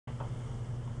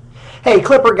Hey,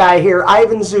 Clipper Guy here,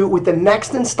 Ivan Zoot with the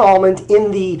next installment in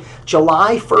the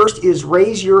July 1st is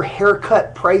Raise Your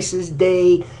Haircut Prices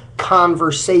Day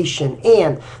conversation.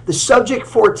 And the subject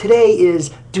for today is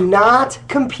do not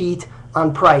compete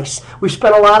on price. We've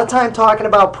spent a lot of time talking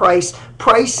about price.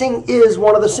 Pricing is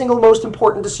one of the single most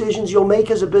important decisions you'll make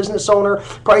as a business owner.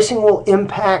 Pricing will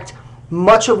impact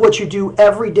much of what you do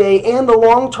every day and the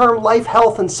long-term life,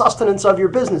 health, and sustenance of your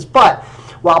business. But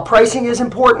while pricing is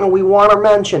important, we want to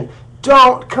mention,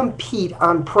 don't compete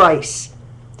on price.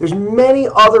 There's many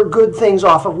other good things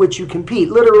off of which you compete.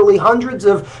 Literally hundreds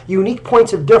of unique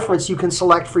points of difference you can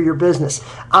select for your business.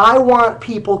 I want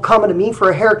people coming to me for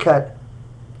a haircut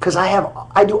because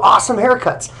I do awesome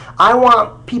haircuts. I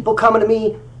want people coming to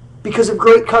me because of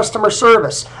great customer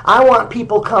service. I want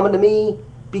people coming to me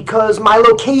because my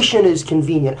location is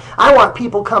convenient. I want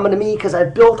people coming to me because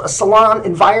I've built a salon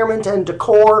environment and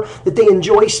decor that they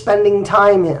enjoy spending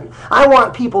time in. I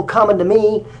want people coming to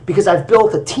me because I've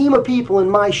built a team of people in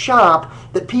my shop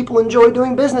that people enjoy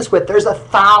doing business with. There's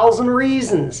 1,000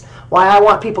 reasons why I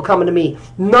want people coming to me.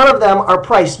 None of them are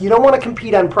price. You don't want to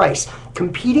compete on price.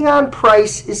 Competing on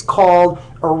price is called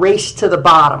a race to the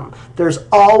bottom. There's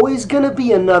always going to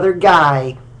be another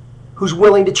guy who's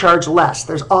willing to charge less.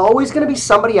 There's always going to be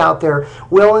somebody out there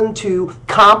willing to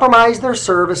compromise their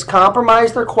service,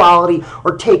 compromise their quality,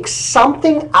 or take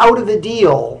something out of the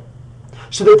deal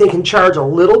so that they can charge a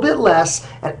little bit less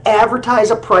and advertise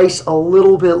a price a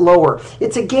little bit lower.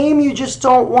 It's a game you just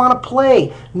don't want to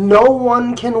play. No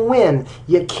one can win.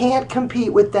 You can't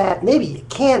compete with that. Maybe you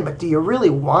can, but do you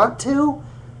really want to?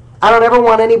 I don't ever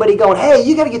want anybody going, hey,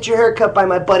 you got to get your hair cut by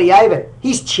my buddy Ivan.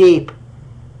 He's cheap.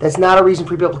 That's not a reason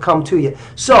for people to come to you.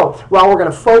 So while we're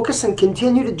going to focus and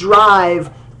continue to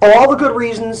drive all the good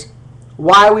reasons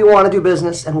why we want to do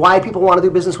business and why people want to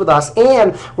do business with us,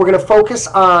 and we're going to focus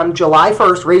on July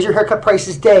 1st, Raise Your Haircut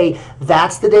Prices Day.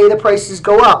 That's the day the prices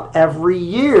go up every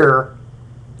year.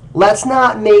 Let's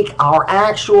not make our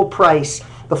actual price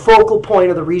the focal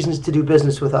point of the reasons to do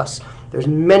business with us. There's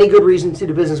many good reasons to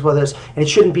do business with us, and it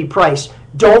shouldn't be price.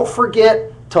 Don't forget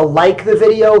to like the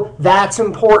video. That's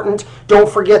important. Don't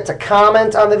forget to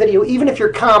comment on the video, even if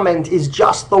your comment is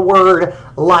just the word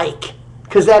like,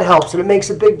 because that helps and it makes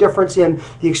a big difference in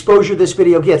the exposure this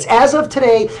video gets. As of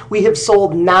today, we have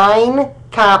sold 9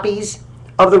 copies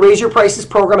of the Raise Your Prices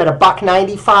program at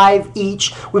 $1.95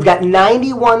 each. We've got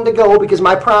 91 to go because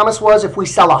my promise was if we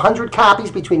sell 100 copies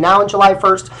between now and July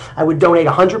 1st, I would donate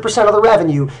 100% of the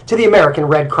revenue to the American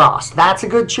Red Cross. That's a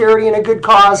good charity and a good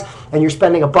cause, and you're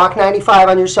spending $1.95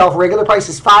 on yourself. Regular price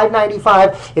is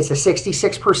 $5.95. It's a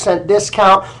 66%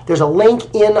 discount. There's a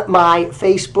link in my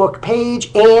Facebook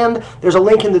page, and there's a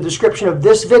link in the description of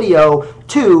this video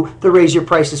to the Raise Your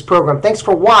Prices program. Thanks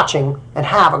for watching, and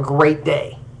have a great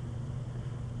day.